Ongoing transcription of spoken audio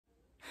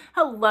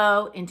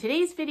Hello, in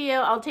today's video,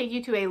 I'll take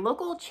you to a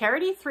local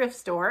charity thrift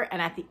store,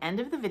 and at the end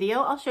of the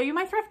video, I'll show you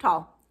my thrift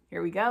haul.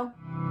 Here we go.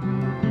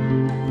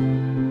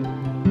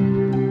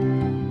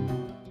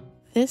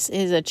 This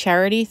is a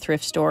charity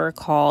thrift store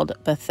called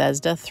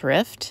Bethesda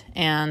Thrift,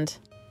 and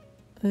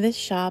this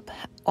shop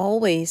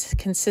always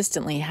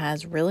consistently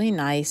has really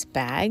nice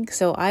bags,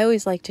 so I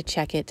always like to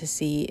check it to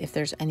see if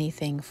there's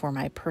anything for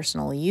my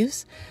personal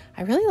use.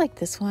 I really like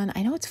this one.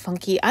 I know it's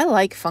funky. I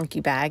like funky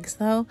bags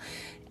though,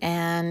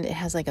 and it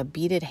has like a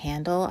beaded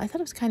handle. I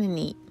thought it was kind of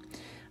neat.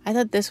 I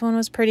thought this one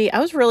was pretty. I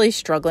was really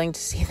struggling to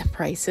see the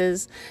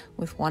prices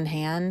with one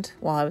hand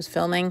while I was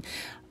filming,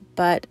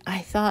 but I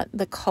thought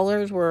the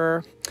colors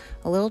were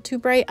a little too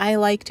bright. I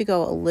like to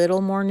go a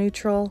little more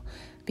neutral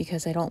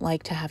because I don't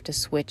like to have to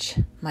switch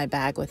my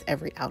bag with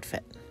every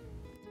outfit.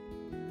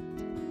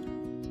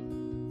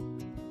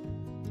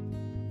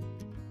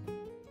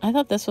 I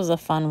thought this was a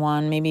fun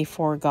one, maybe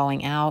for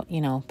going out,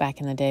 you know,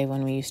 back in the day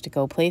when we used to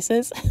go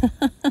places.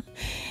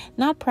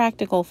 Not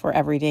practical for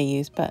everyday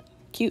use, but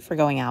cute for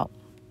going out.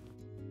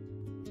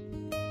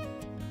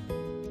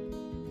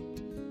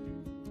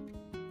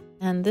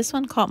 And this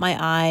one caught my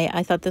eye.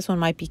 I thought this one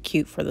might be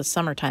cute for the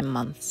summertime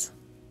months.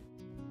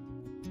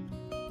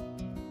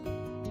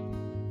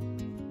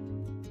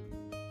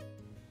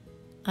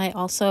 I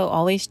also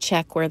always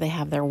check where they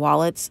have their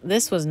wallets.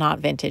 This was not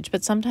vintage,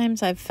 but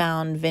sometimes I've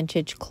found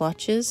vintage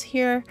clutches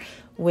here,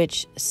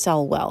 which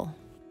sell well.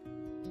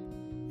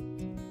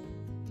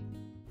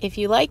 If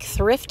you like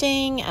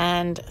thrifting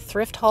and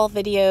thrift haul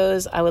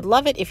videos, I would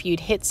love it if you'd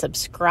hit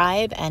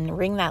subscribe and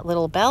ring that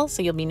little bell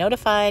so you'll be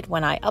notified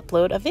when I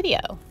upload a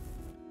video.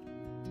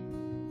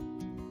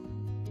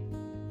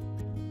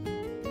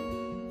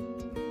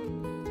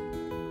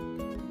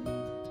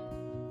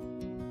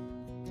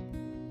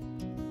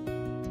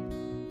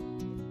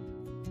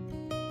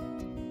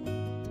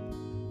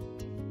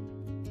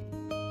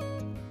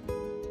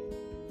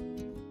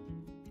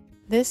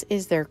 This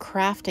is their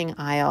crafting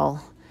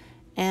aisle,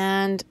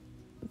 and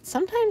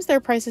sometimes their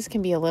prices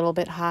can be a little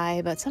bit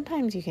high, but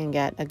sometimes you can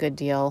get a good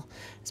deal,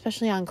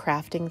 especially on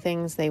crafting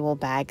things. They will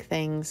bag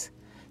things.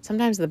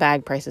 Sometimes the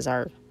bag prices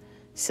are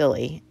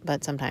silly,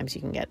 but sometimes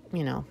you can get,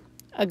 you know,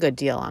 a good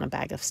deal on a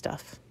bag of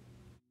stuff.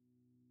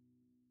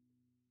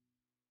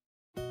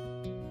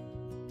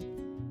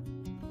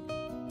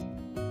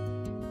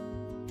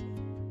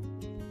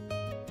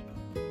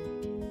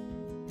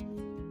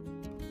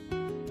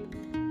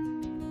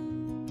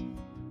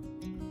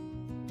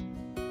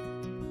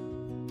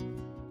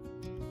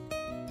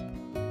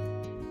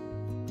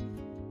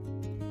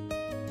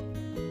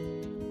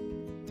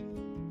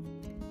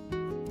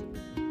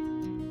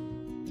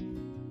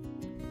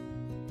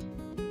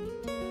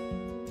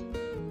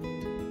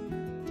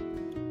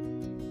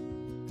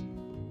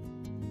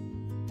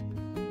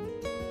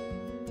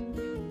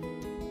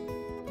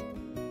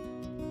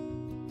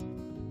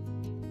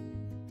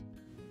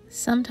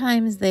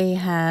 Sometimes they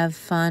have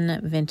fun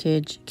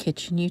vintage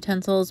kitchen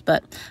utensils,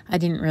 but I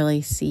didn't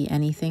really see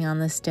anything on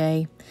this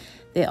day.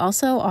 They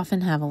also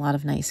often have a lot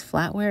of nice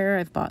flatware.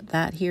 I've bought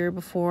that here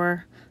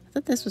before. I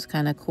thought this was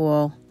kind of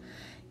cool.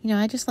 You know,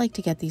 I just like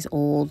to get these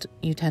old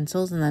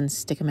utensils and then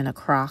stick them in a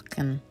crock,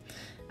 and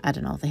I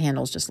don't know, the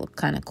handles just look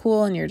kind of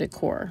cool in your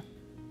decor.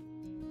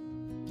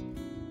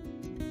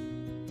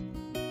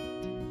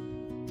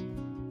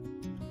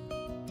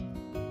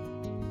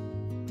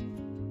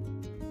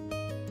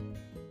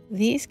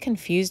 These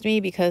confused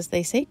me because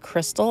they say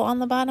crystal on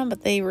the bottom,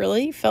 but they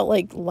really felt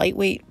like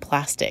lightweight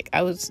plastic.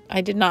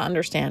 I did not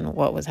understand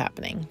what was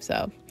happening.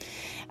 So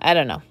I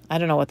don't know. I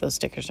don't know what those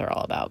stickers are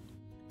all about.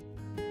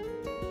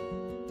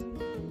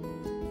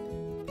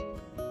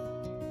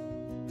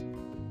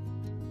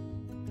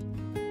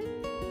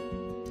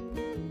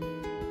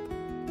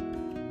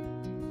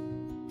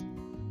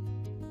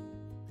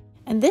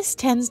 And this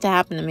tends to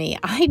happen to me.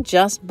 I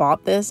just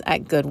bought this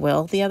at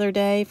Goodwill the other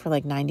day for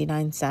like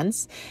 99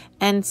 cents.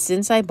 And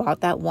since I bought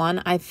that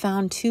one, I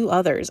found two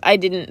others. I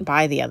didn't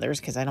buy the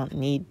others because I don't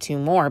need two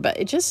more, but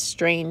it's just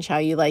strange how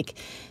you like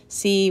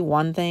see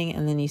one thing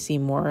and then you see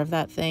more of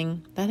that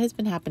thing. That has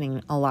been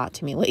happening a lot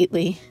to me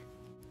lately.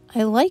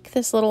 I like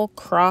this little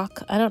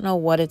crock. I don't know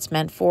what it's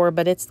meant for,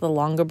 but it's the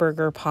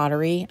Longaberger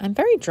pottery. I'm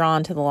very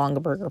drawn to the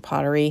Longaberger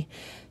pottery,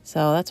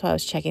 so that's why I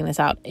was checking this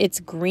out.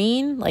 It's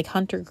green, like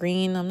hunter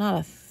green. I'm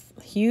not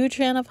a huge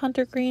fan of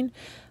hunter green,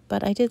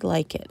 but I did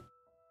like it.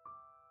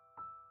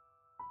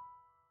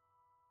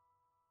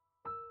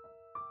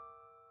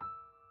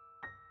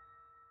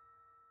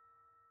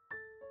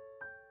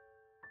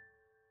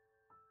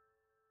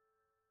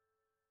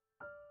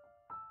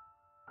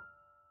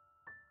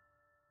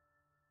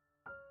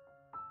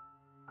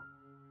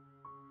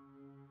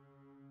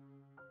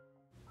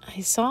 I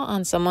saw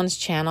on someone's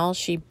channel,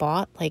 she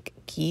bought like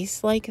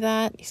geese like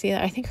that. You see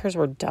that? I think hers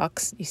were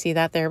ducks. You see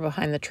that there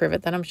behind the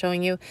trivet that I'm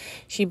showing you?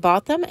 She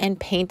bought them and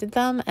painted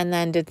them and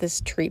then did this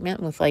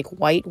treatment with like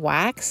white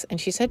wax. And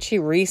she said she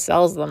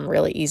resells them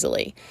really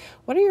easily.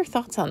 What are your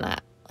thoughts on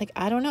that? Like,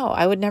 I don't know.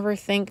 I would never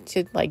think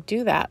to like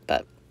do that,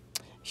 but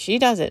she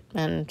does it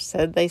and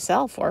said they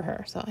sell for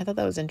her. So I thought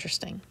that was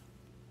interesting.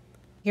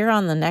 Here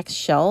on the next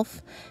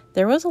shelf,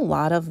 there was a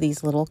lot of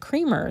these little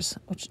creamers,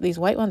 which these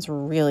white ones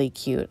were really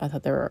cute. I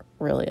thought they were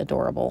really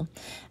adorable.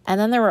 And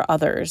then there were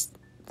others.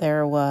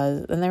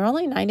 And they were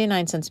only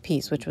 99 cents a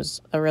piece, which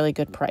was a really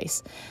good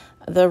price.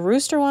 The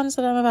Rooster ones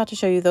that I'm about to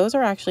show you, those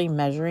are actually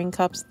measuring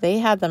cups. They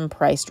had them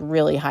priced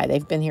really high.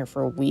 They've been here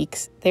for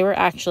weeks. They were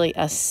actually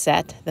a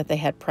set that they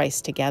had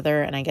priced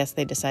together, and I guess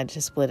they decided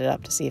to split it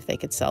up to see if they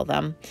could sell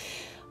them.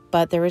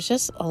 But there was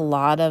just a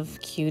lot of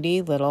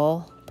cutie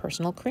little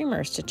personal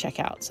creamers to check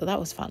out, so that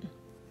was fun.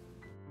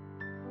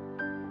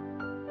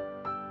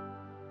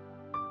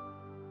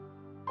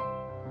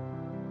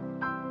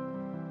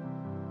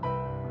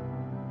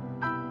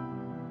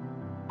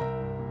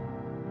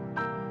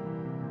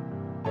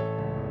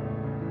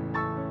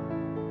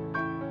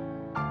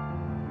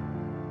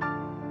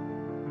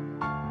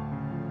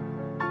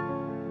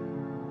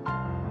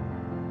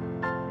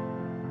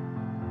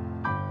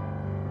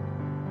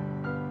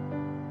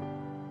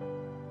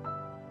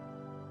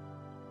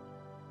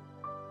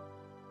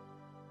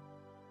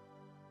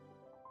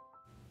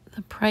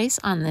 The price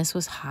on this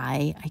was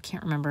high. I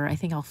can't remember. I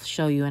think I'll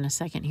show you in a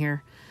second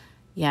here.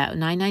 Yeah,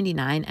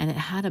 $9.99, and it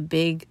had a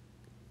big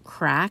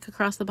crack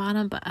across the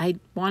bottom, but I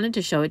wanted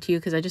to show it to you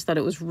because I just thought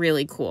it was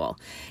really cool.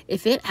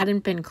 If it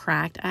hadn't been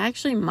cracked, I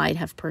actually might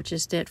have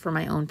purchased it for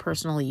my own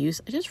personal use.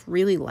 I just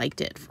really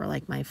liked it for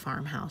like my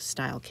farmhouse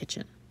style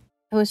kitchen.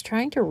 I was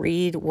trying to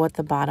read what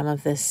the bottom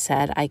of this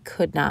said. I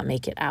could not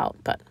make it out,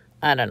 but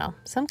I don't know.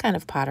 Some kind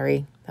of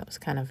pottery. That was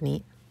kind of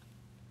neat.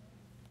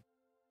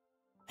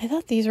 I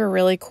thought these were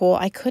really cool.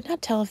 I could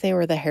not tell if they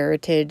were the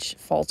Heritage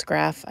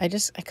Falstaff. I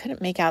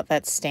couldn't make out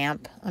that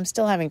stamp. I'm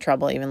still having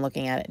trouble even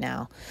looking at it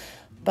now.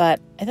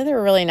 But I thought they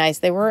were really nice.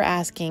 They were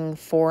asking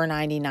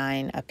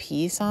 $4.99 a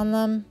piece on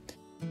them.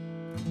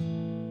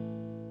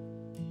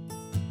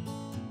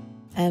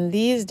 And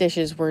these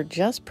dishes were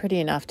just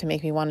pretty enough to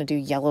make me want to do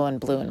yellow and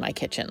blue in my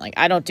kitchen. Like,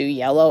 I don't do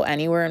yellow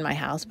anywhere in my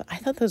house, but I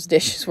thought those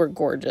dishes were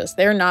gorgeous.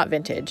 They're not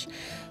vintage,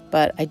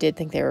 but I did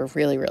think they were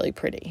really, really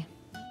pretty.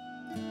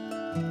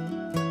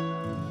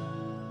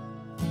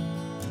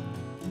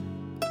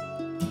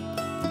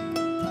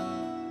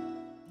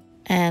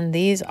 And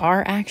these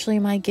are actually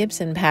my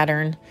Gibson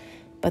pattern,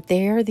 but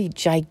they are the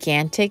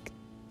gigantic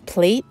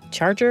plate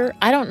charger.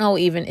 I don't know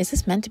even, is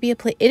this meant to be a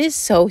plate? It is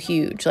so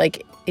huge.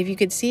 Like, if you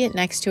could see it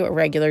next to a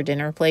regular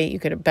dinner plate, you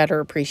could better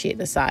appreciate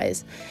the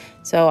size.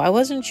 So I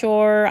wasn't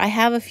sure. I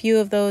have a few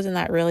of those in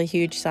that really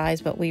huge size,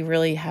 but we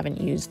really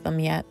haven't used them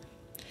yet.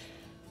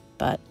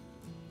 But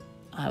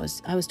I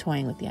was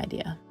toying with the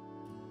idea.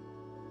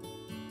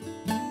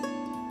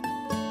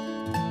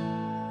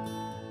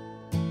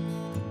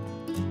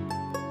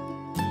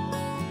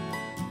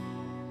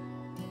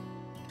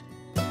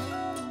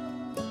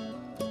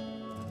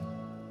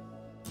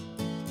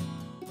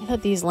 I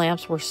thought these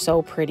lamps were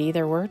so pretty.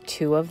 There were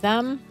 2 of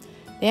them.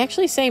 They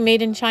actually say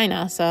made in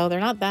China, so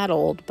they're not that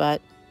old,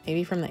 but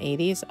maybe from the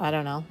 80s. I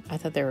don't know. I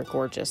thought they were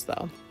gorgeous,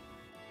 though.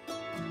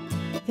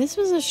 This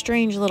was a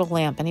strange little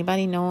lamp.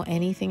 Anybody know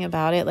anything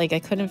about it? Like, I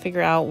couldn't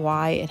figure out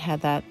why it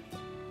had that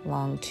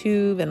long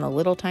tube and the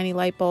little tiny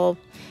light bulb.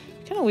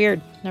 Kind of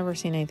weird. Never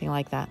seen anything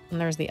like that.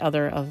 And there's the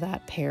other of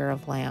that pair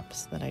of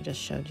lamps that I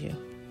just showed you.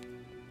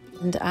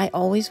 And I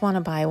always want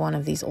to buy one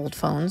of these old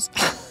phones.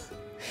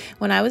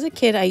 When I was a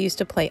kid, I used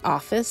to play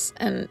Office,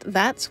 and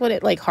that's what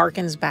it like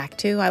harkens back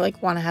to. I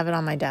like want to have it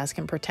on my desk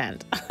and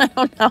pretend. I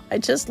don't know. I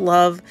just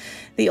love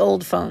the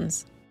old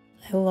phones.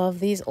 I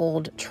love these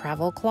old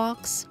travel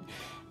clocks.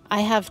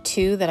 I have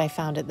 2 that I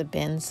found at the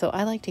bin, so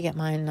I like to get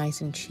mine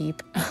nice and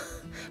cheap.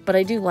 But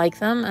I do like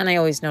them, and I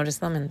always notice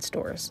them in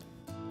stores.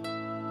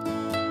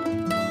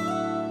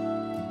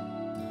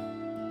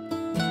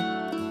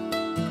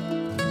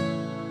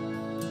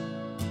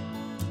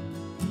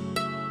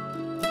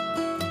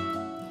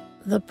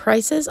 The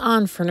prices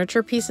on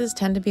furniture pieces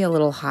tend to be a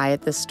little high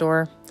at this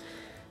store,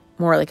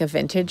 more like a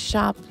vintage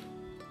shop.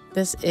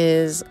 This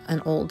is an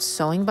old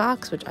sewing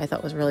box, which I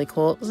thought was really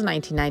cool. It was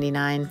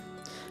 $19.99.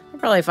 I'll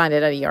probably find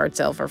it at a yard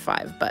sale for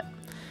 $5, but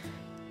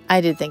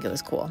I did think it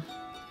was cool.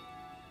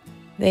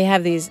 They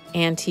have these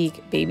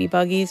antique baby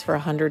buggies for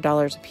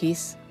 $100 a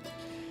piece.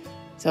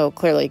 So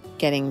clearly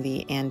getting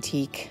the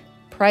antique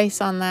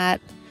price on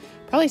that.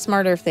 Probably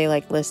smarter if they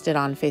like listed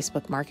on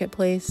Facebook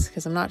Marketplace,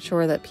 because I'm not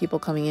sure that people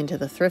coming into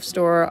the thrift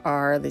store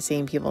are the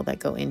same people that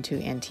go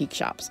into antique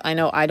shops. I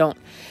know I don't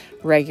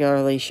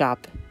regularly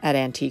shop at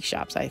antique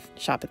shops. I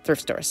shop at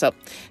thrift stores, so it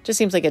just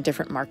seems like a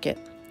different market.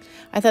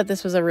 I thought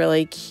this was a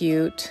really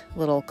cute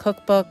little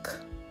cookbook.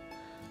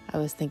 I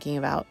was thinking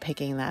about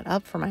picking that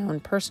up for my own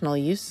personal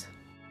use.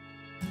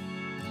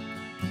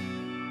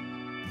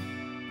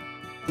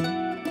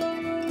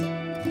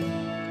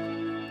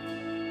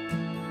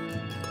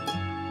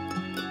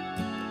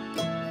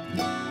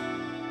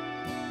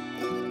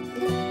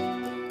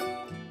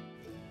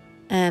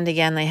 And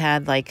again, they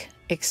had like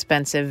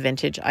expensive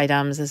vintage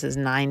items. This is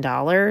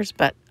 $9,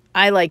 but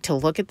I like to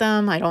look at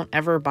them. I don't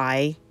ever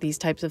buy these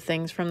types of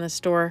things from the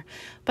store,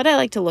 but I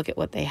like to look at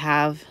what they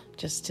have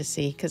just to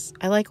see, because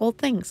I like old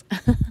things.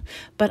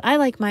 But I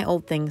like my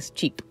old things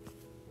cheap.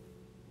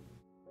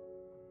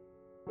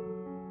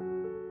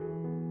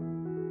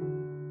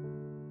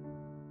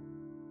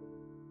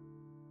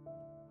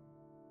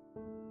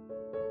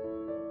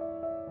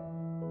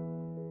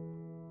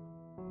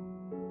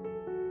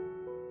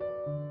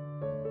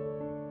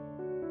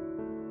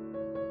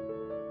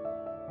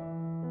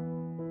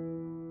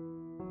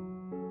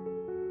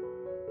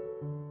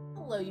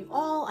 Hello, you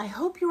all. I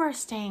hope you are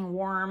staying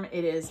warm.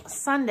 It is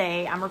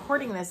Sunday. I'm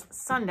recording this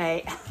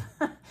Sunday,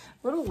 a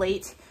little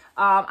late.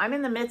 I'm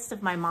in the midst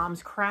of my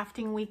mom's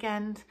crafting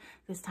weekend.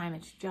 This time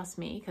it's just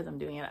me because I'm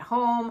doing it at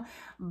home.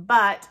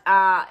 But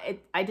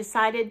I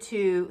decided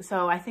to,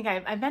 so I think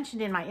I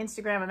mentioned in my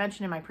Instagram, I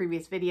mentioned in my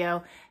previous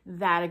video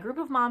that a group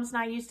of moms and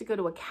I used to go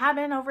to a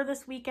cabin over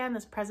this weekend,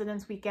 this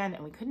President's weekend,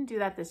 and we couldn't do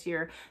that this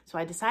year. So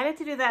I decided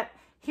to do that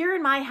here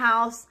in my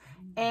house,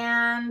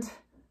 and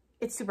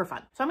it's super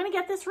fun. So I'm gonna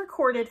get this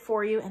recorded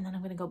for you, and then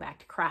I'm gonna go back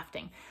to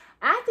crafting.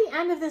 At the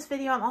end of this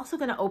video, I'm also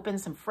gonna open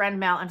some friend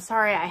mail. I'm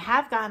sorry, I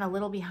have gotten a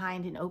little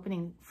behind in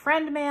opening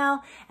friend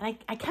mail, and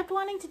I kept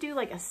wanting to do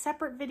like a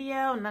separate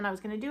video, and then I was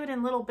gonna do it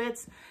in little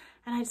bits,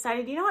 and I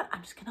decided, you know what,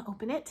 I'm just gonna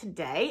open it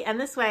today. And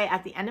this way,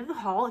 at the end of the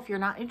haul, if you're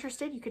not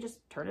interested, you could just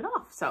turn it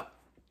off. So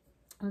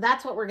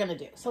that's what we're gonna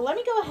do. So let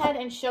me go ahead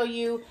and show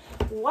you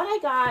what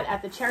I got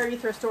at the charity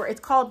thrift store. It's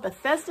called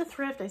Bethesda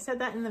Thrift. I said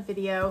that in the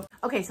video.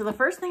 Okay, so the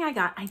first thing I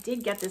got, I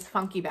did get this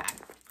funky bag.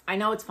 I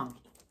know it's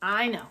funky,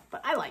 I know,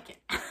 but I like it.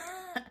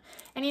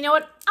 And you know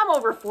what? I'm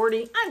over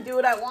 40, I do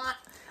what I want.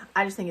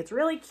 I just think it's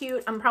really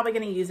cute. I'm probably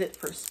gonna use it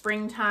for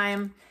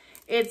springtime.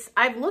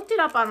 I've looked it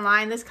up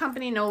online. This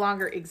company no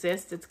longer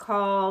exists. It's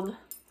called,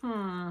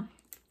 or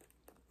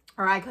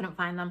I couldn't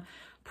find them.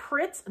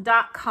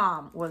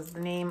 Pritz.com was the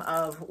name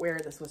of where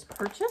this was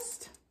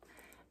purchased,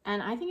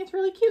 and I think it's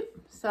really cute.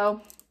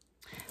 So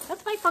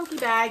that's my funky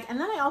bag. And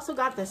then I also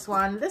got this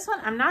one. This one,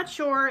 I'm not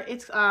sure.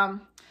 It's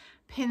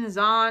pins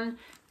on,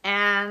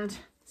 and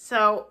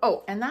so,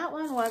 oh, and that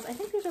one was, I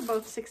think these are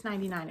both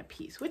 $6.99 a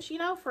piece, which, you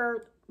know,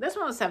 for this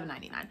one was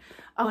 $7.99.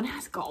 Oh, and it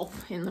has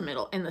golf in the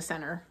middle, in the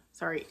center.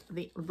 Sorry,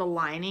 the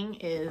lining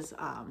is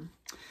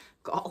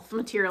golf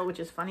material, which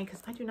is funny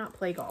because I do not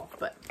play golf,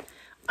 but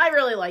I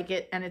really like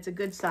it, and it's a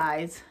good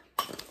size.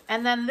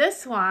 And then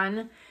this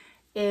one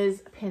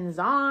is pins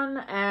on,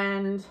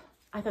 and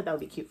I thought that would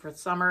be cute for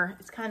summer.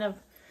 It's kind of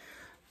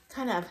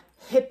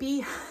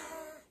hippie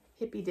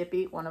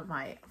dippy, one of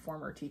my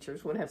former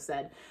teachers would have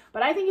said.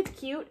 But I think it's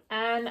cute,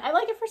 and I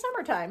like it for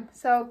summertime.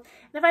 So, and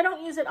if I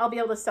don't use it, I'll be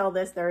able to sell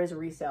this. There is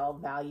resale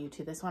value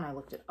to this one. I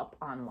looked it up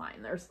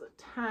online. There's the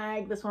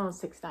tag. This one was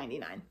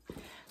 $6.99.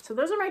 So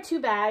those are my two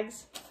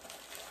bags.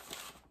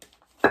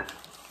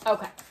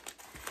 Okay.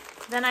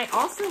 Then I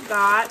also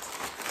got,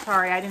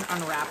 sorry, I didn't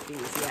unwrap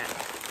these yet.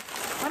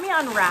 Let me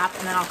unwrap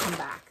and then I'll come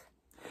back.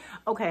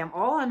 Okay, I'm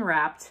all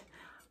unwrapped.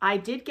 I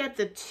did get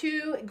the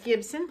two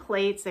Gibson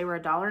plates. They were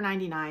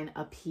 $1.99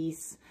 a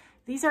piece.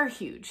 These are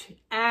huge,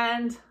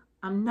 and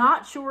I'm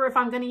not sure if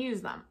I'm gonna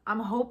use them. I'm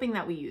hoping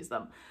that we use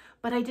them,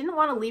 but I didn't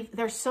wanna leave,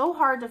 they're so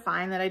hard to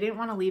find that I didn't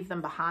wanna leave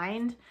them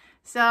behind.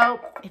 So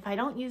if I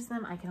don't use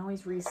them, I can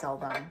always resell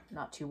them.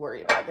 Not too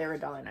worried about it. They were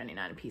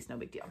 $1.99 a piece, no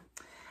big deal.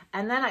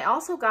 And then I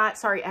also got,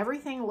 sorry,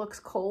 everything looks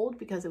cold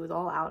because it was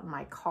all out in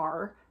my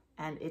car,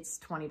 and it's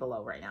 20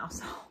 below right now.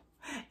 So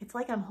it's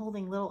like I'm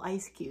holding little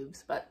ice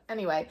cubes. But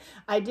anyway,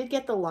 I did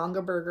get the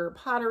Longaberger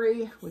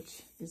pottery,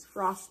 which is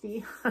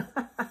frosty.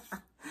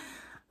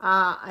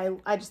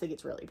 I just think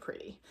it's really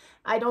pretty.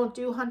 I don't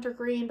do hunter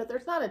green, but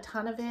there's not a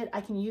ton of it.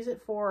 I can use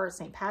it for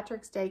St.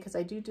 Patrick's Day because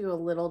I do a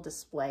little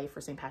display for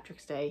St.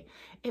 Patrick's Day.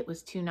 It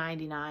was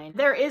 $2.99.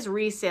 There is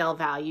resale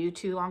value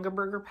to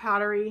Longaberger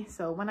pottery,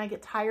 so when I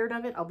get tired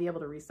of it, I'll be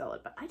able to resell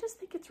it. But I just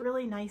think it's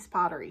really nice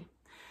pottery.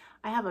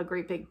 I have a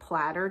great big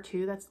platter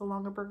too. That's the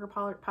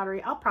Longaberger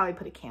pottery. I'll probably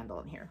put a candle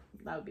in here.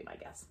 That would be my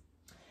guess.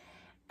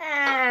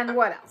 And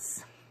what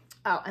else?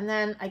 Oh, and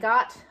then I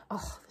got,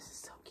 oh, this is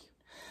so cute.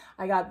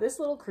 I got this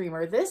little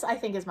creamer. This I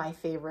think is my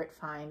favorite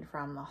find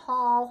from the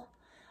haul.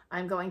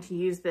 I'm going to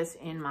use this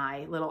in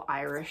my little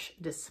Irish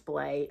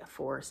display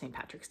for St.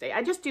 Patrick's Day.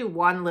 I just do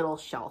one little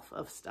shelf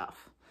of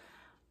stuff.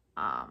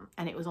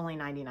 And it was only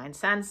 99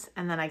 cents.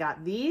 And then I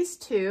got these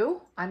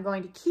two. I'm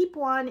going to keep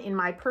one in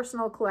my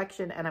personal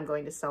collection, and I'm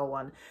going to sell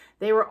one.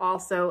 They were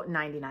also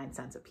 99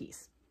 cents a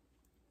piece.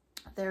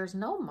 There's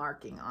no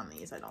marking on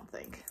these, I don't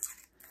think.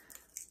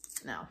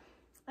 No,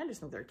 I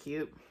just think they're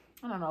cute.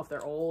 I don't know if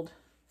they're old.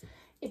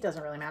 It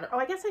doesn't really matter. Oh,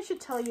 I guess I should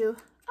tell you.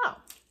 Oh,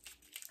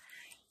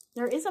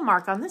 there is a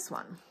mark on this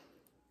one.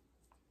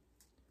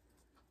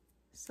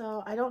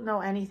 So I don't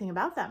know anything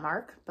about that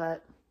mark,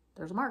 but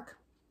there's a mark.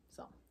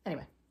 So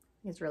anyway.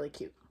 It's really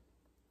cute.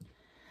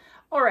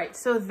 All right,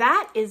 so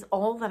that is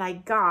all that I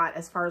got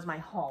as far as my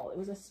haul. It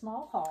was a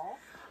small haul.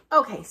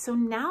 Okay, so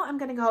now I'm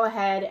gonna go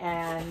ahead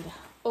and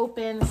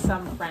open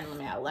some friend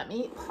mail. Let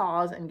me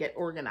pause and get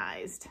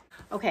organized.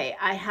 Okay,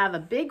 I have a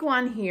big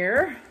one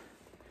here.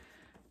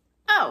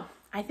 Oh,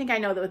 I think I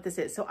know what this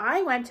is. So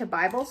I went to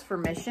Bibles for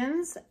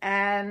Missions,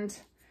 and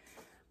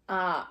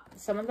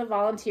some of the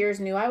volunteers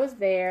knew I was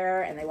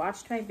there and they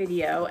watched my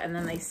video, and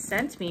then they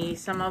sent me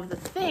some of the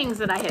things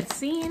that I had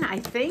seen, I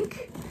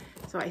think.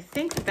 So I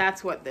think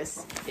that's what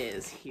this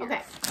is here.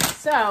 Okay,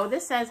 so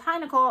this says, "Hi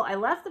Nicole, I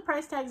left the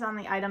price tags on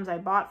the items I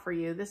bought for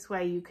you. This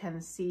way you can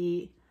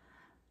see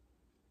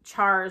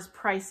Char's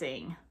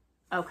pricing."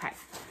 Okay,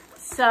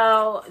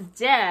 so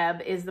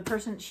Deb is the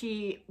person,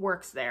 she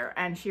works there,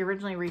 and she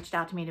originally reached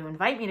out to me to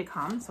invite me to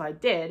come, so I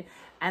did.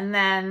 And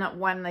then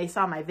when they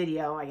saw my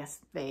video, I guess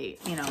they,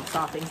 you know,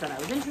 saw things that I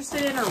was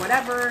interested in or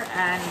whatever,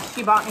 and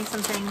she bought me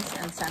some things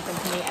and sent them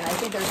to me. And I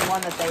think there's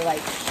one that they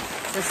like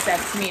just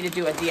sent to me to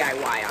do a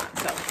DIY on,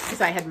 so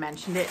because I had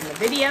mentioned it in the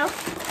video.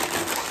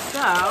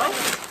 So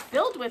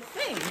filled with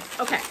things.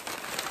 Okay,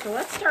 so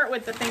let's start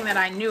with the thing that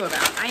I knew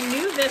about. I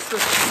knew this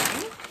was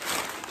coming.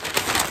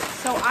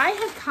 So I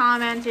had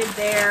commented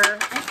there,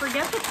 I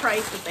forget the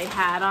price that they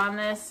had on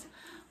this,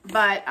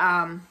 but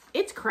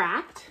it's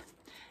cracked.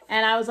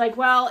 And I was like,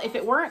 well, if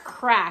it weren't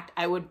cracked,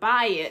 I would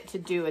buy it to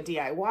do a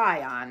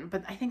DIY on.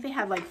 But I think they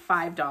had like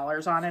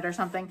 $5 on it or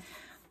something.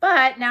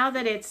 But now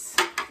that it's,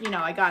 you know,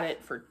 I got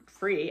it for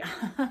free,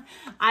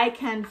 I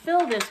can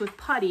fill this with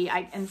putty.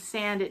 I can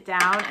sand it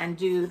down and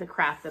do the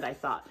craft that I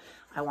thought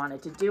I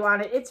wanted to do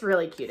on it. It's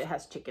really cute. It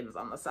has chickens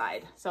on the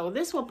side. So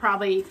this will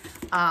probably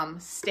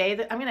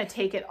stay. I'm going to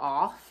take it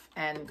off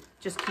and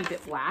just keep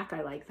it black.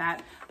 I like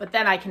that. But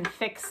then I can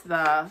fix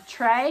the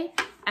tray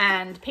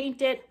and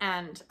paint it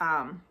and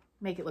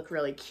make it look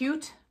really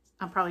cute.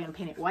 I'm probably gonna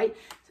paint it white,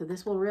 so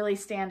this will really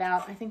stand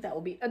out. I think that will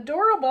be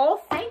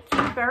adorable. Thank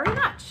you very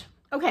much.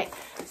 Okay,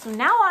 so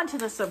now on to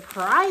the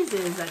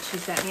surprises that she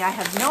sent me. I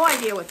have no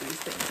idea what these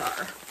things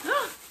are.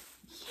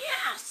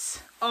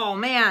 Yes! Oh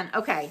man,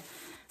 okay.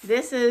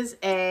 This is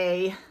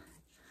a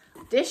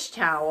dish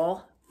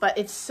towel, but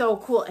it's so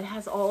cool. It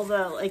has all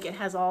the, like, it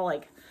has all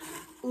like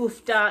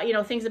oofda, you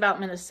know, things about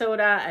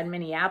Minnesota and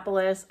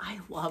Minneapolis. I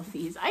love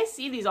these. I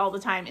see these all the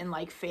time in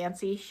like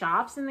fancy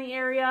shops in the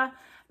area.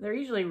 They're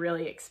usually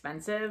really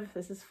expensive.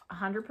 This is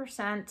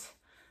 100%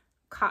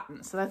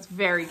 cotton, so that's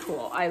very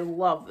cool. I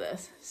love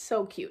this.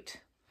 So cute.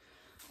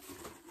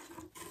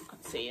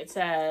 Let's see. It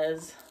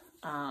says,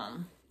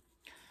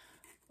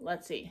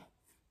 let's see.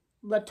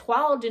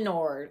 L'Etoile du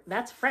Nord.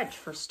 That's French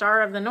for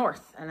Star of the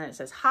North. And then it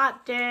says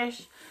hot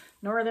dish,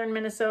 Northern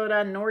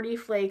Minnesota, Nordy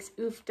Flakes,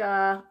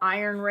 Oofda,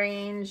 Iron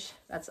Range,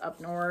 that's up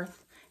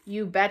north.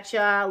 You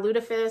Betcha,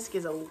 Lutefisk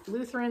is a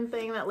Lutheran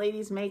thing that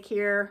ladies make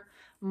here.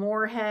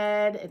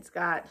 Moorhead, it's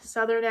got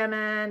Southern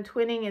MN,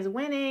 Twinning is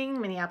Winning,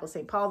 Minneapolis,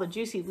 St. Paul, the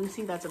Juicy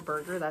Lucy, that's a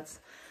burger, that's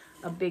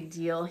a big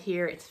deal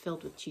here. It's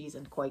filled with cheese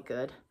and quite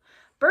good.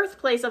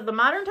 Birthplace of the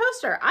Modern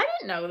Toaster, I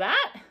didn't know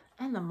that.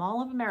 And the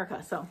Mall of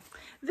America, so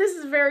this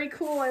is very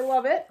cool, I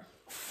love it.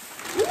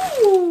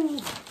 Ooh,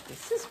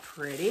 this is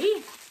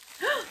pretty.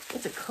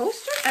 It's a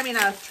coaster? I mean,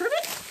 a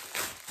trivet?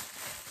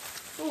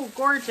 Oh,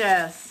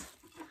 gorgeous.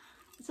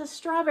 It's a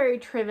strawberry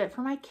trivet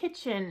for my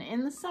kitchen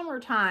in the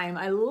summertime.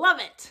 I love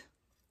it.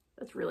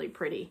 That's really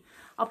pretty.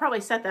 I'll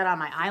probably set that on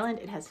my island.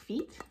 It has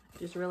feet,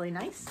 which is really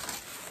nice.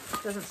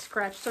 It doesn't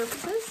scratch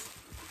surfaces.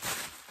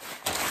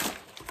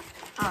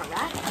 All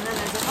right, and then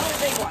there's another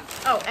big one.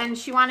 Oh, and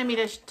she wanted me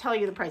to tell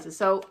you the prices.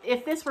 So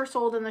if this were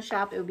sold in the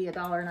shop, it would be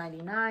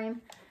 $1.99.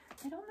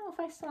 I don't know if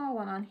I saw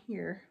one on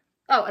here.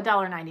 Oh,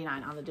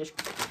 $1.99 on the dish.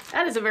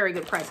 That is a very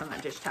good price on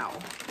that dish towel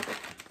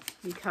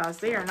because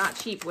they are not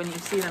cheap when you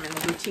see them in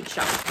the boutique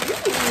shop.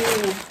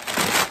 Ooh.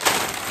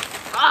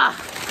 Ah,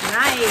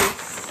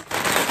 nice.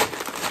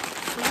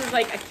 This is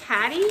like a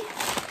caddy.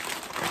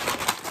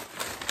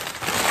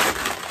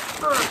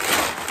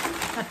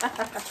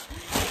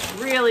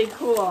 Really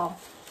cool.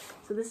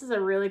 So this is a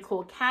really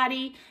cool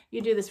caddy.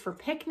 You do this for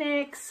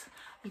picnics.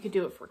 You could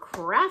do it for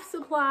craft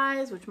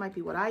supplies, which might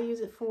be what I use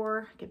it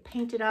for. I could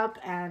paint it up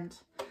and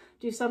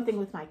do something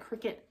with my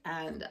Cricut,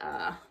 and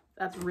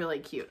that's really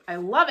cute. I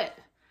love it.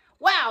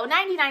 Wow,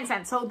 99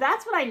 cents. So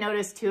that's what I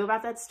noticed too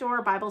about that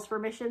store, Bibles for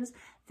Missions.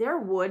 Their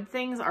wood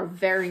things are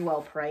very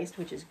well priced,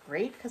 which is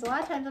great because a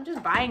lot of times I'm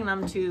just buying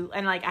them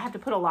and like I have to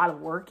put a lot of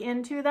work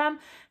into them.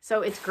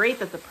 So it's great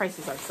that the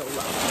prices are so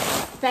low.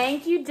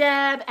 Thank you,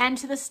 Deb, and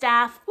to the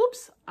staff.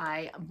 Oops,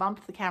 I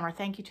bumped the camera.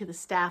 Thank you to the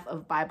staff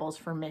of Bibles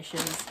for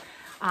Missions.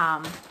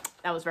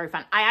 That was very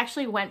fun. I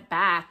actually went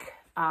back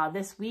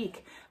this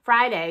week,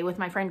 Friday, with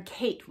my friend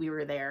Kate. We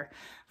were there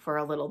for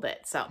a little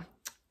bit. So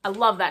I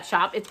love that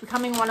shop. It's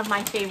becoming one of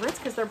my favorites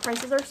because their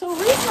prices are so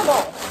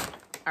reasonable.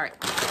 All right,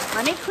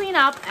 let me clean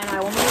up and I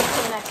will move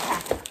to the next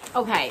package.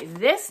 Okay,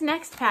 this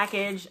next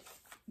package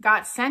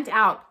got sent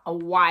out a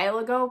while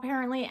ago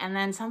apparently, and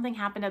then something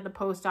happened at the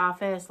post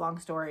office, long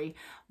story,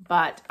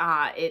 but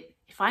it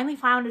finally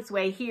found its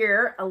way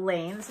here.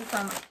 Elaine, this is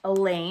from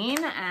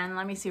Elaine, and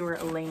let me see where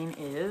Elaine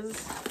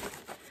is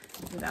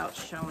without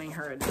showing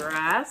her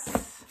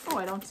address. Oh,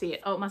 I don't see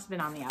it. Oh, it must have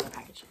been on the outer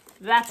package.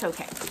 That's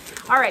okay.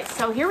 All right,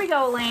 so here we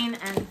go, Elaine,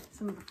 and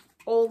some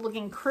old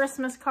looking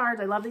Christmas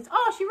cards. I love these.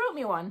 Oh, she wrote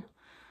me one.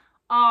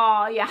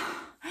 Oh, yeah.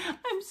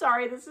 I'm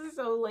sorry. This is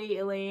so late,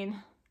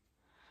 Elaine.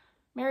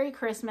 Merry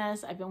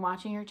Christmas. I've been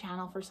watching your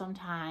channel for some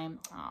time.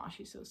 Oh,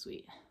 she's so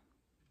sweet.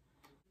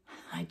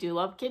 I do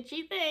love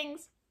kitschy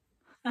things.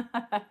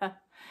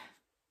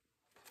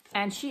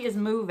 And she is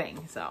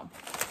moving, so.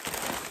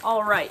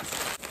 All right.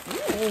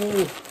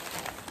 Ooh.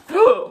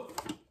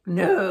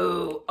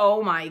 No.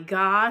 Oh my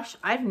gosh.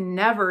 I've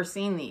never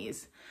seen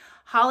these.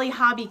 Holly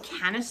Hobby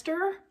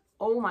canister.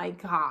 Oh my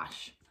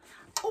gosh.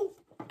 Oh,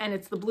 and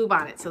it's the blue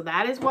bonnet. So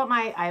that is what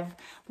I've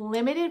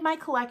limited my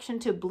collection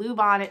to blue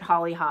bonnet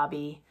Holly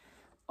Hobby.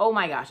 Oh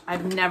my gosh.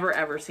 I've never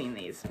ever seen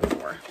these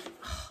before.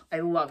 I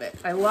love it.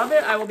 I love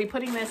it. I will be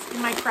putting this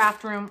in my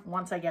craft room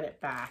once I get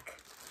it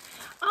back.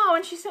 Oh,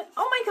 and she said,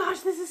 oh my gosh,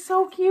 this is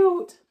so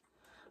cute.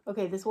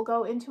 Okay, this will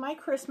go into my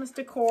Christmas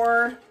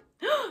decor.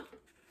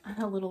 And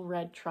a little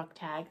red truck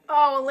tag.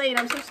 Oh, Elaine,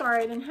 I'm so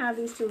sorry I didn't have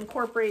these to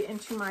incorporate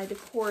into my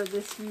decor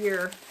this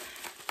year.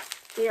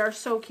 They are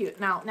so cute.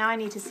 Now I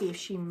need to see if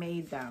she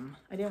made them.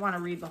 I didn't want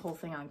to read the whole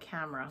thing on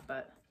camera,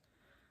 but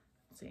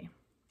let's see.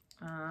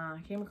 I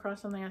came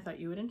across something I thought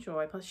you would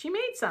enjoy. Plus, she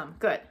made some.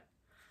 Good.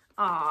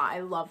 Aw, I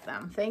love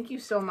them. Thank you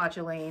so much,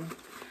 Elaine.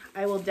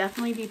 I will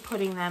definitely be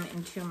putting them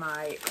into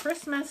my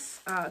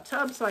Christmas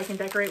tub so I can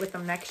decorate with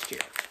them next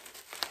year.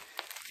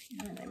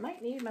 And I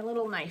might need my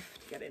little knife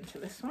to get into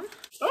this one.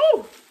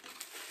 Oh!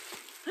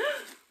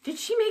 Did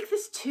she make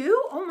this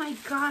too? Oh my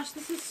gosh,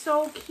 this is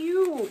so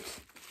cute.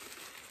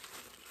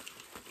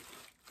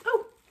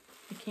 Oh,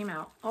 it came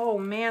out. Oh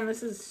man,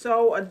 this is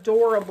so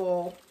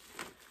adorable.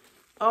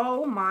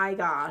 Oh my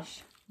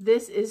gosh,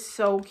 this is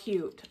so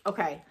cute.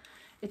 Okay,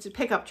 it's a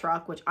pickup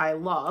truck, which I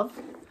love.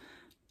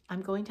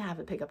 I'm going to have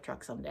a pickup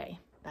truck someday.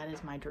 That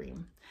is my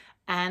dream.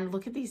 And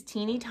look at these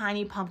teeny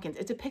tiny pumpkins.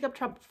 It's a pickup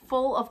truck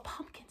full of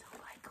pumpkins. Oh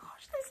my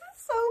gosh, this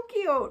is so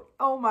cute.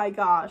 Oh my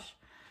gosh.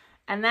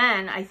 And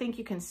then I think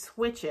you can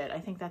switch it. I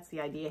think that's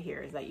the idea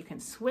here, is that you can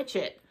switch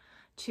it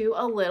to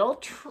a little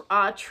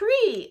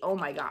tree. Oh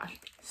my gosh.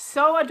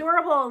 So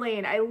adorable,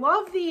 Elaine. I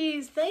love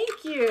these.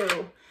 Thank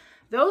you.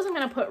 Those I'm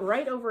going to put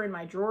right over in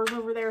my drawers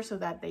over there so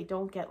that they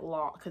don't get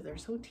lost, because they're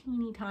so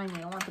teeny tiny.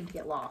 I don't want them to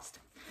get lost.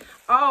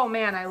 Oh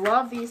man, I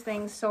love these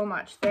things so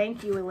much.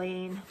 Thank you,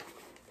 Elaine.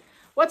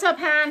 What's up,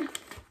 Han?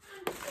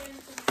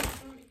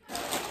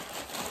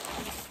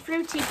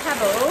 Fruity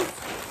Pebbles.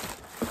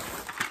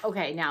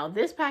 Okay, now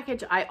this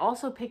package I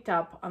also picked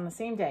up on the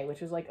same day,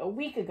 which was like a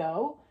week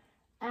ago.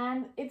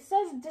 And it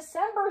says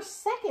December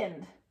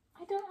 2nd.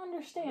 I don't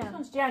understand. This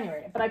one's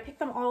January, but I picked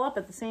them all up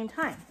at the same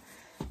time.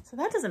 So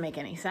that doesn't make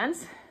any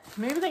sense.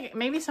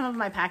 Maybe some of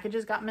my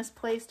packages got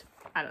misplaced.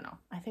 I don't know.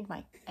 I think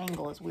my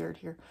angle is weird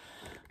here.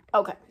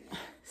 Okay,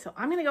 so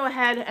I'm gonna go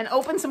ahead and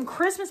open some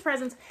Christmas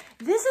presents.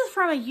 This is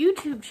from a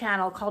YouTube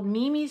channel called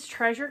Mimi's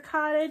Treasure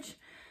Cottage.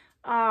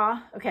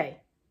 Okay,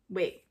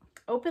 wait.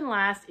 Open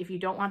last if you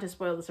don't want to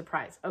spoil the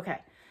surprise. Okay,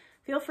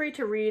 feel free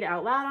to read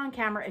out loud on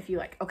camera if you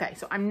like. Okay,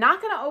 so I'm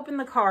not gonna open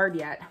the card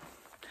yet.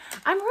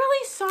 I'm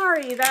really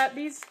sorry that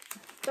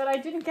I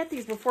didn't get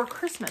these before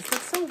Christmas.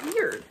 That's so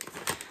weird.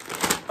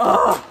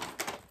 Oh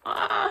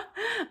my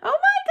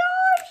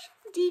gosh,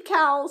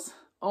 decals.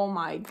 Oh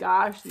my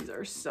gosh, these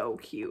are so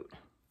cute.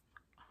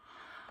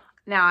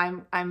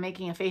 Now I'm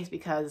making a face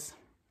because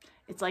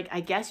it's like, I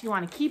guess you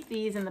want to keep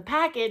these in the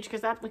package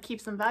because that's what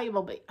keeps them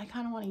valuable, but I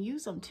kind of want to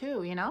use them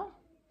too, you know?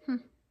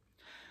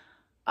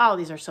 Oh,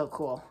 these are so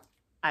cool.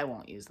 I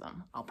won't use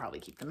them. I'll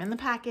probably keep them in the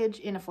package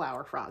in a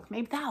flower frog.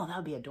 Maybe that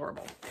would be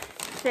adorable.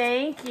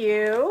 Thank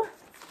you.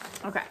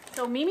 Okay,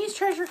 so Mimi's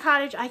Treasure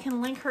Cottage, I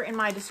can link her in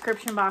my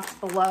description box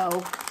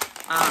below.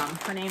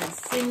 Her name is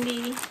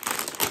Cindy.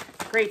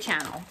 Great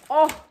channel.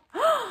 Oh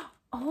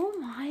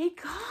my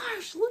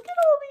gosh, look at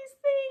all these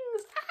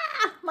things.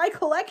 Ah, my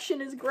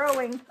collection is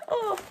growing.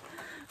 Oh,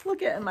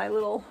 look at my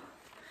little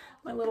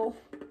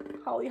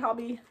Holly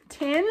Hobby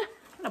tin.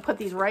 I'm gonna put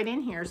these right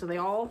in here so they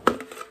all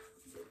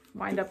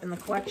wind up in the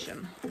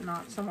collection,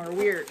 not somewhere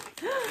weird.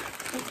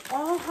 It's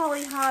all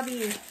Holly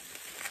Hobby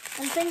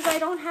and things I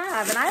don't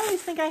have, and I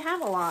always think I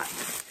have a lot.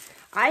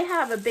 I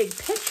have a big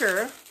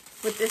picture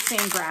with this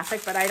same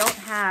graphic, but I don't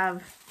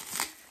have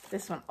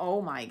this one.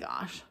 Oh my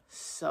gosh,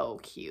 so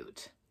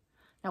cute.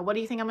 Now, what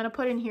do you think I'm gonna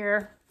put in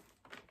here?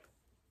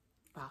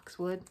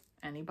 Boxwood?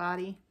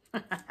 Anybody?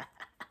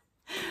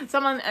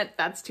 Someone,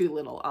 that's too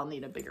little. I'll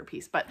need a bigger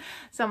piece. But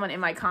someone in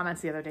my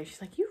comments the other day,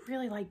 she's like, you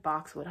really like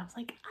boxwood. I was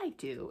like, I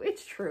do.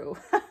 It's true.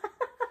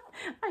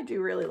 I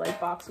do really like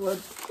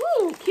boxwood.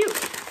 Ooh,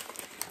 cute.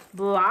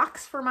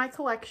 Blocks for my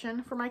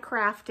collection, for my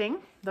crafting.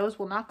 Those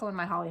will not go in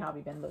my Holly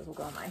Hobby bin. Those will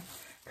go in my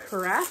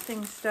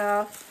crafting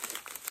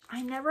stuff.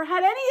 I never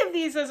had any of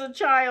these as a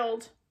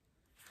child.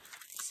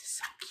 This is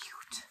so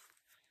cute.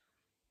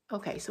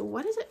 Okay, so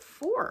what is it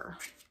for?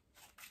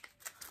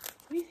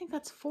 What do you think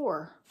that's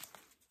for?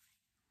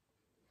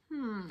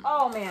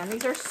 Oh man,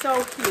 these are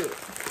so cute.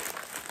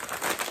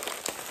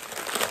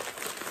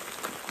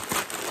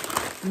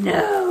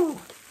 No.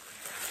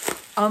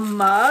 A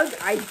mug?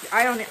 I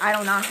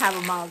do not have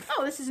a mug.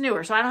 Oh, this is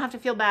newer, so I don't have to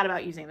feel bad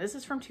about using it. This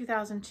is from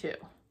 2002.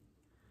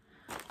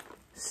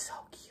 So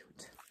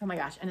cute. Oh my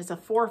gosh, and it's a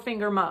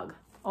 4-finger mug.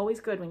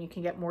 Always good when you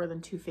can get more than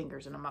 2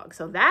 fingers in a mug.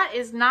 So that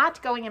is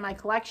not going in my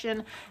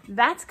collection.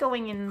 That's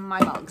going in my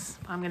mugs.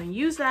 I'm gonna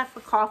use that for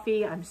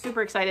coffee. I'm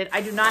super excited.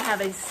 I do not have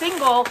a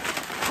single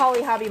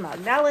Holly Hobby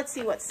mug. Now let's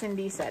see what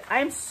Cindy said. I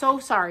am so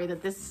sorry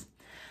that this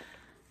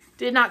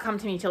did not come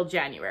to me till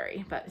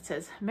January, but it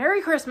says,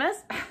 Merry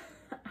Christmas.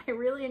 I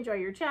really enjoy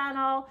your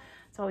channel.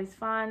 It's always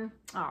fun.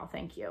 Oh,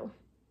 thank you.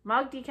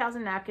 Mug, decals,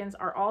 and napkins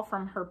are all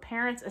from her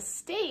parents'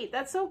 estate.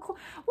 That's so cool.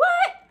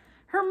 What?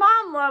 Her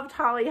mom loved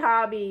Holly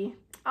Hobby.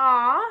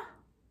 Aw.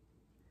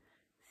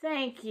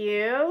 Thank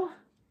you.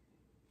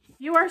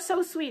 You are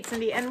so sweet,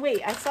 Cindy. And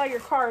wait, I saw your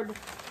card.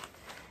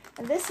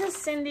 And this is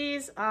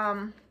Cindy's,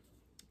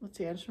 let's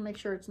see, I just want to make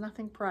sure it's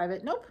nothing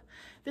private. Nope.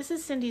 This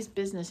is Cindy's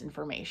business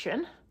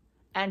information.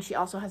 And she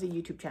also has a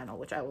YouTube channel,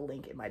 which I will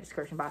link in my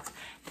description box.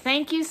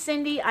 Thank you,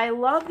 Cindy. I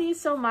love these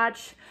so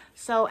much.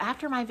 So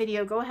after my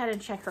video, go ahead and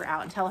check her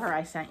out and tell her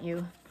I sent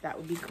you. That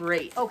would be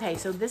great. Okay,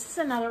 so this is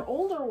another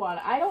older one.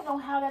 I don't know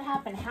how that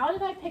happened. How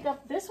did I pick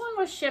up? This one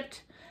was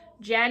shipped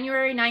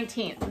January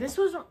 19th. This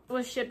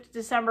was shipped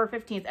December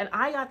 15th, and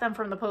I got them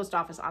from the post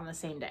office on the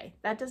same day.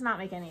 That does not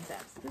make any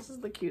sense. This is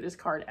the cutest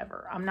card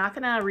ever. I'm not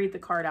gonna read the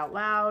card out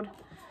loud,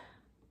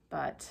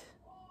 but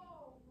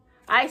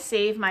I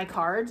save my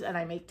cards and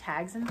I make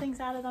tags and things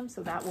out of them,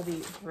 so that will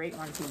be a great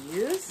one to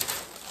use.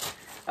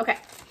 Okay.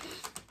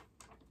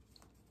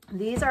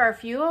 These are a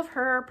few of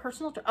her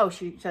personal, oh,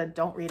 she said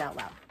don't read out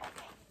loud.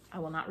 Okay, I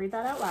will not read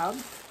that out loud.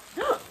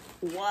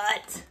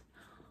 What?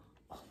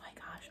 Oh my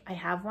gosh, I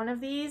have one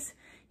of these.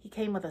 He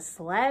came with a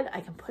sled.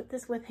 I can put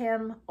this with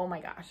him. Oh my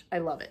gosh, I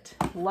love it.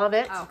 Love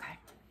it. Okay.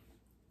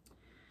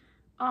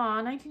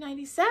 Aw,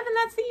 1997,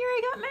 that's the year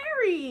I got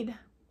married.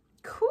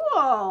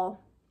 Cool.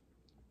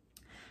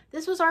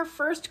 This was our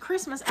first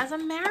Christmas as a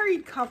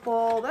married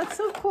couple. That's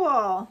so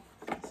cool.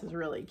 This is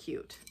really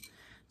cute.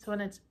 So when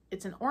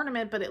it's an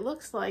ornament, but it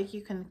looks like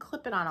you can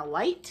clip it on a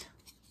light.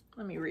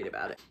 Let me read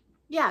about it.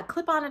 Yeah,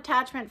 clip-on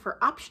attachment for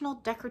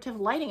optional decorative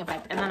lighting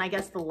effect. And then I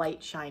guess the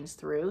light shines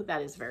through.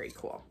 That is very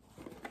cool.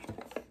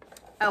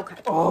 Okay.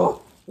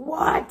 Oh,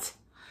 what?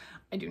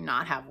 I do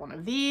not have one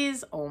of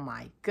these. Oh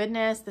my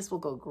goodness. This will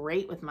go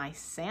great with my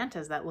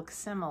Santas that look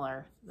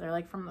similar. They're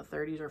like from the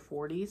 30s or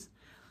 40s.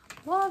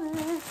 Love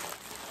it.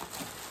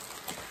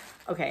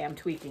 Okay, I'm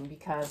tweaking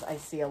because I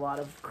see a lot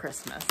of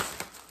Christmas.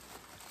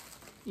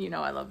 You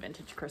know I love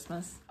vintage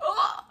Christmas.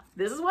 Oh,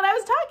 this is what I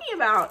was talking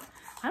about.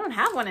 I don't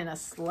have one in a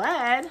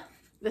sled.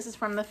 This is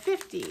from the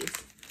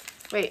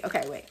 50s. Wait,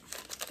 okay, wait.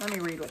 Let me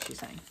read what she's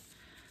saying.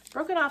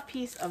 Broken off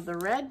piece of the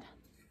red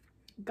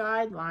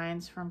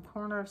guidelines from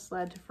corner of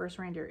sled to first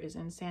reindeer is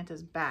in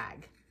Santa's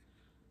bag.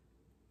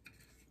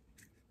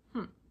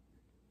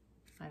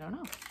 I don't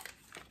know.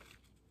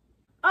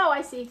 Oh,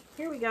 I see.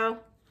 Here we go.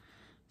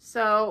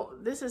 So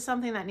this is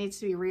something that needs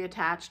to be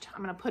reattached.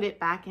 I'm going to put it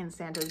back in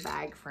Santa's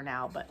bag for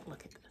now, but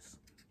look at this.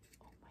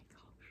 Oh my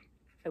gosh.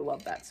 I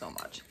love that so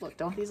much. Look,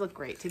 don't these look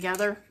great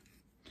together?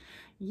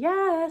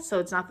 Yeah. So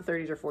it's not the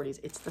 30s or 40s.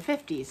 It's the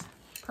 50s.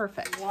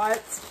 Perfect.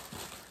 What?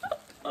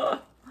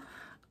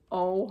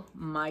 Oh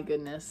my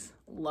goodness.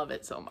 Love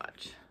it so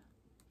much.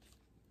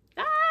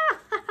 Ah,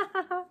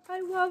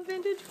 I love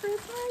vintage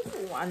Christmas.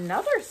 Ooh,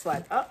 another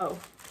sled. Uh-oh.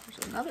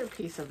 There's another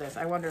piece of this.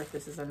 I wonder if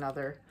this is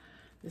another,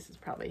 this is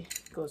probably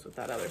goes with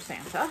that other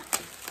Santa.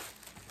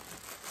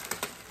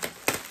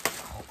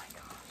 Oh my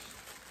gosh.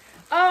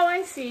 Oh,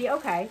 I see.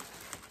 Okay.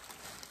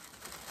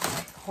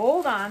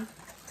 Hold on.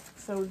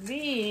 So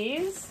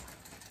these,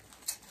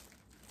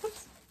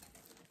 oops.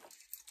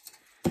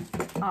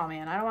 Oh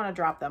man, I don't want to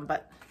drop them,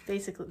 but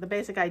basically the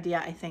basic idea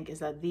I think is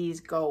that these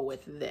go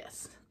with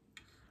this.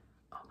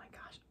 Oh my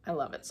gosh. I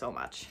love it so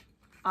much.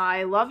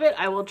 I love it.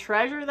 I will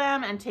treasure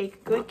them and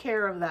take good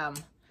care of them.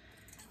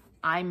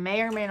 I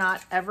may or may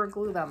not ever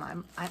glue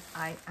them.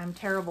 I'm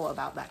terrible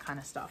about that kind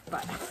of stuff,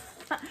 but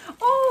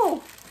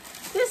oh,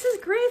 this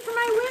is great for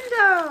my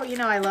window. You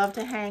know, I love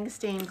to hang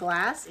stained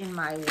glass in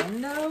my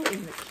window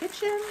in the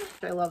kitchen.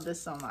 I love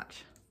this so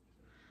much.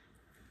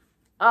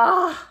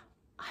 Ah,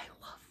 I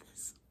love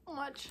this so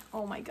much.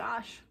 Oh my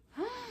gosh.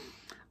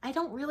 I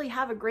don't really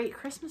have a great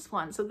Christmas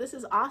one, so this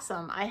is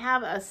awesome. I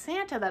have a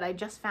Santa that I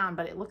just found,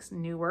 but it looks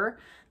newer.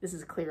 This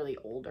is clearly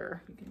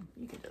older.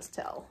 You can just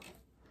tell.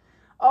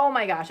 Oh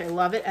my gosh, I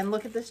love it. And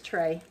look at this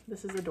tray.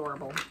 This is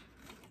adorable.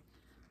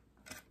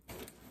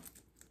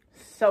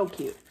 So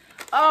cute.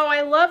 Oh,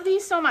 I love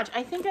these so much.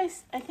 I think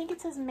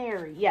it says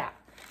Mary. Yeah,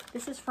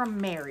 this is from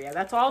Mary.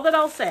 That's all that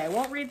I'll say. I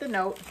won't read the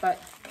note,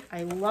 but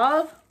I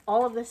love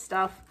all of this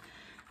stuff.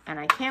 And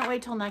I can't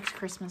wait till next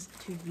Christmas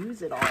to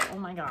use it all. Oh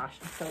my gosh,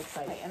 I'm so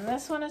excited. And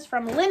this one is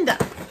from Linda.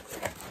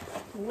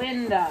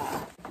 Linda.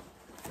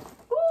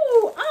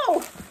 Ooh,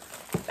 oh,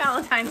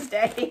 Valentine's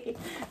Day.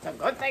 It's a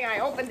good thing I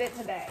opened it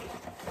today.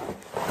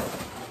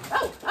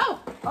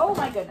 Oh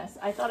my goodness.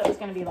 I thought it was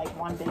gonna be like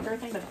one bigger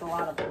thing, but it's a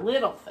lot of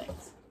little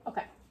things.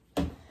 Okay,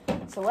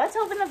 so let's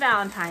open the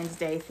Valentine's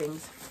Day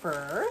things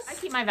first. I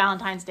keep my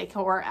Valentine's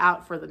decor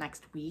out for the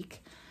next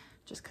week,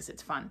 just because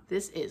it's fun.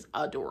 This is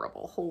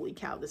adorable. Holy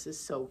cow, this is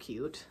so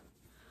cute.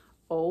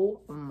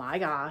 Oh my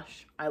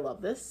gosh, I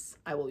love this.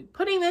 I will be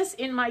putting this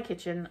in my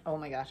kitchen. Oh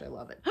my gosh, I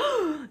love it.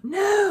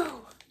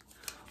 No!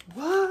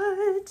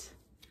 What?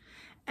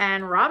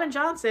 And Robin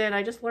Johnson,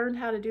 I just learned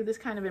how to do this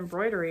kind of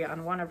embroidery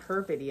on one of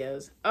her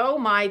videos. Oh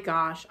my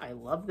gosh, I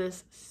love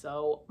this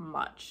so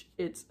much.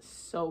 It's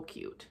so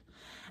cute.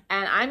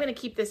 And I'm gonna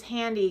keep this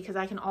handy because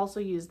I can also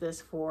use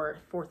this for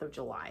 4th of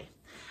July.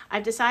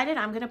 I've decided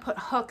I'm gonna put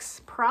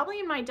hooks probably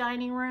in my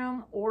dining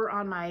room or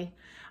on my,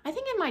 I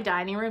think in my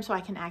dining room, so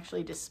I can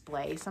actually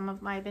display some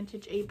of my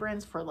vintage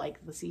aprons for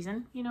like the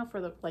season, you know, for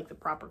the like the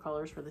proper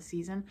colors for the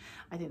season.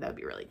 I think that would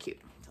be really cute.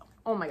 So,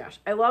 oh my gosh,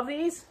 I love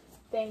these.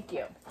 Thank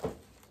you.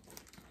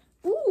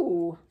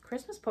 Ooh,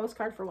 Christmas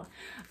postcard for one.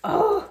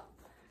 Oh,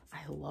 I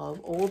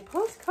love old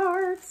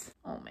postcards.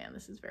 Oh man,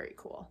 this is very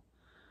cool.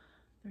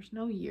 There's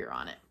no year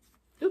on it.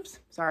 Oops,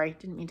 sorry,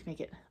 didn't mean to make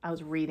it. I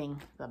was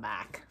reading the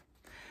back.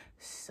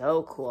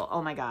 So cool.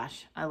 Oh my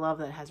gosh, I love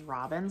that it has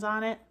robins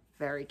on it.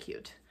 Very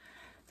cute.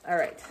 All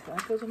right, so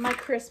that goes with my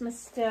Christmas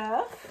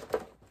stuff.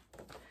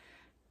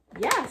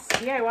 Yes,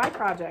 DIY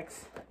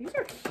projects. These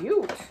are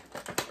cute.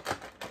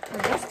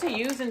 They're just to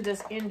use in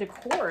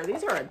decor.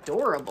 These are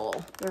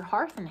adorable. They're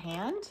hearth and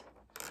hand.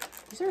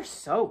 These are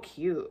so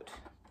cute.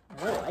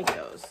 I really like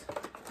those.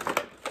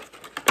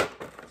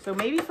 So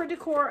maybe for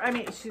decor, I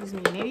mean, excuse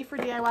me, maybe for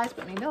DIYs,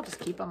 but maybe I'll just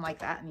keep them like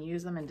that and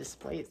use them in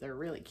displays. They're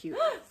really cute.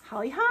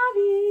 Holly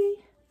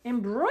Hobby,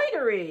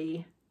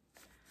 embroidery.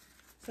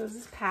 So is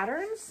this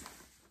patterns?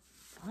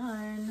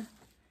 Fun.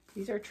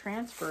 These are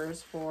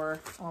transfers for,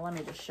 well, let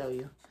me just show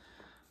you.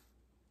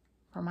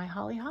 For my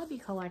Holly Hobby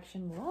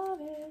collection, love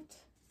it.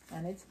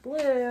 And it's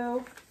blue.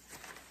 I'm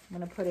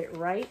gonna put it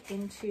right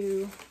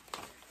into,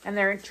 and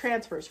they're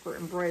transfers for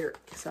embroidery.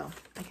 So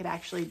I could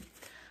actually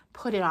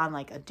put it on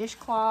like a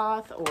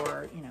dishcloth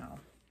or, you know,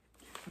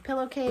 a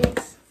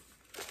pillowcase.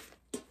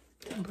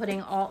 I'm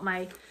putting all of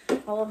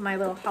my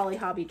little Holly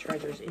Hobby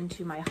treasures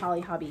into my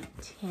Holly Hobby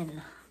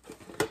tin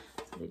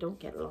so they don't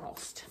get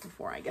lost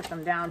before I get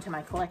them down to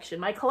my collection.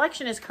 My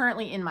collection is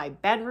currently in my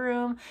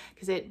bedroom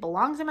because it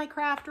belongs in my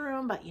craft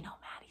room, but you know,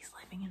 Maddie's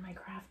living in my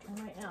craft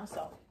room right now,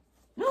 so.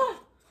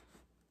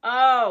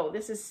 Oh,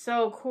 this is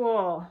so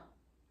cool.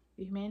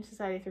 The Humane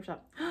Society Thrift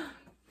Shop.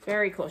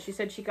 Very cool. She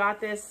said she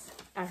got this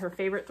at her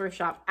favorite thrift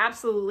shop.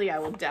 Absolutely, I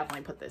will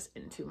definitely put this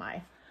into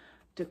my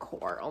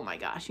decor. Oh my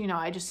gosh, you know,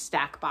 I just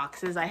stack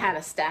boxes. I had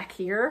a stack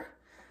here.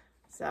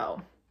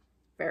 So,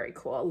 very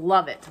cool.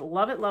 Love it.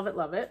 Love it, love it,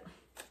 love it.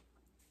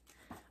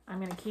 I'm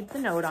going to keep the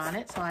note on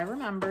it so I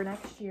remember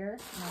next year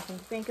and I can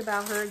think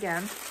about her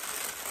again.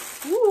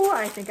 Ooh,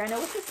 I think I know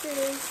what this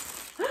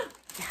is.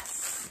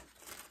 Yes.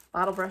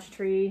 Bottle brush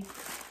tree.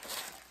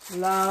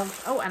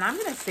 Love. Oh, and I'm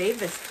going to save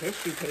this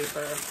tissue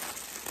paper.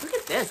 Look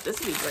at this. This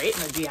would be great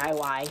in the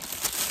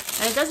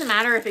DIY. And it doesn't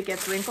matter if it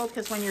gets wrinkled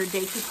because when you're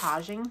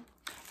decoupaging,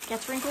 it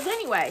gets wrinkled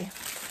anyway.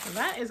 So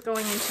that is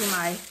going into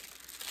my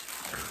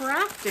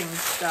crafting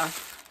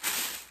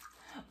stuff.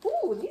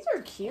 Ooh, these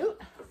are cute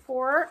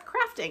for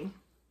crafting.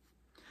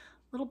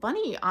 Little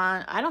bunny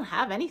on, I don't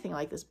have anything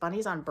like this.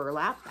 Bunnies on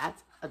burlap.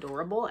 That's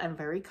adorable and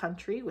very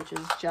country, which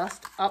is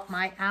just up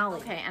my alley.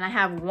 Okay, and I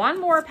have one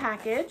more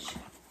package.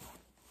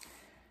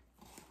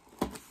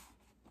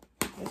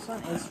 This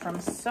one is from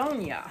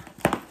Sonia.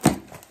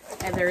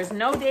 And there is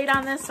no date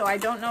on this, so I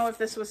don't know if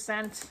this was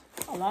sent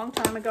a long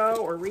time ago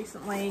or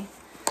recently,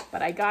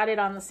 but I got it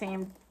on the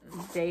same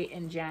date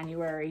in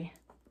January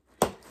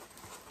that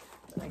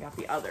I got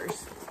the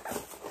others.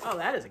 Oh,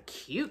 that is a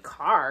cute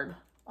card.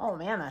 Oh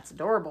man, that's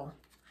adorable.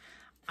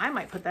 I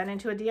might put that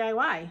into a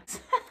DIY.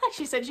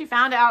 She said she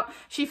found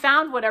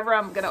whatever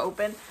I'm gonna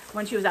open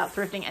when she was out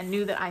thrifting and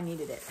knew that I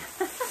needed it.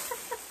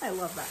 I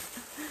love that.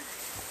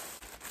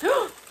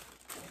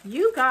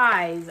 You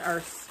guys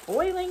are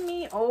spoiling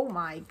me. Oh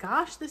my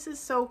gosh, this is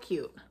so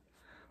cute.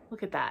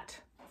 Look at that.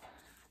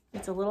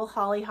 It's a little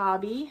Holly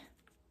Hobby,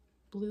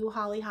 blue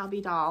Holly Hobby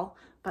doll,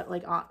 but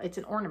like it's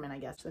an ornament, I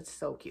guess. That's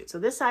so cute. So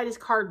this side is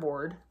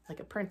cardboard, like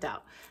a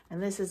printout,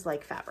 and this is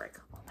like fabric.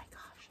 Oh my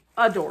gosh,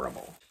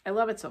 adorable. I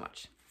love it so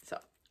much. So,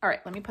 all right,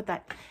 let me put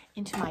that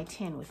into my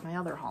tin with my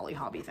other Holly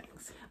Hobby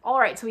things. All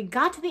right, so we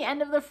got to the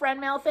end of the friend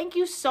mail. Thank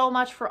you so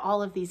much for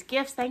all of these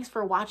gifts. Thanks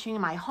for watching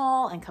my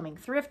haul and coming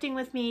thrifting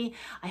with me.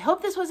 I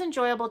hope this was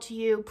enjoyable to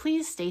you.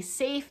 Please stay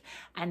safe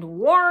and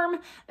warm,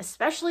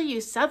 especially you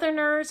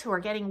Southerners who are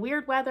getting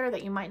weird weather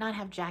that you might not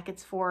have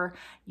jackets for.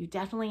 You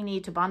definitely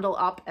need to bundle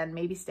up and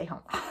maybe stay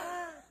home.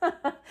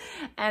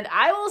 And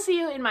I will see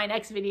you in my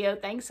next video.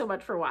 Thanks so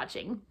much for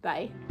watching.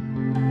 Bye.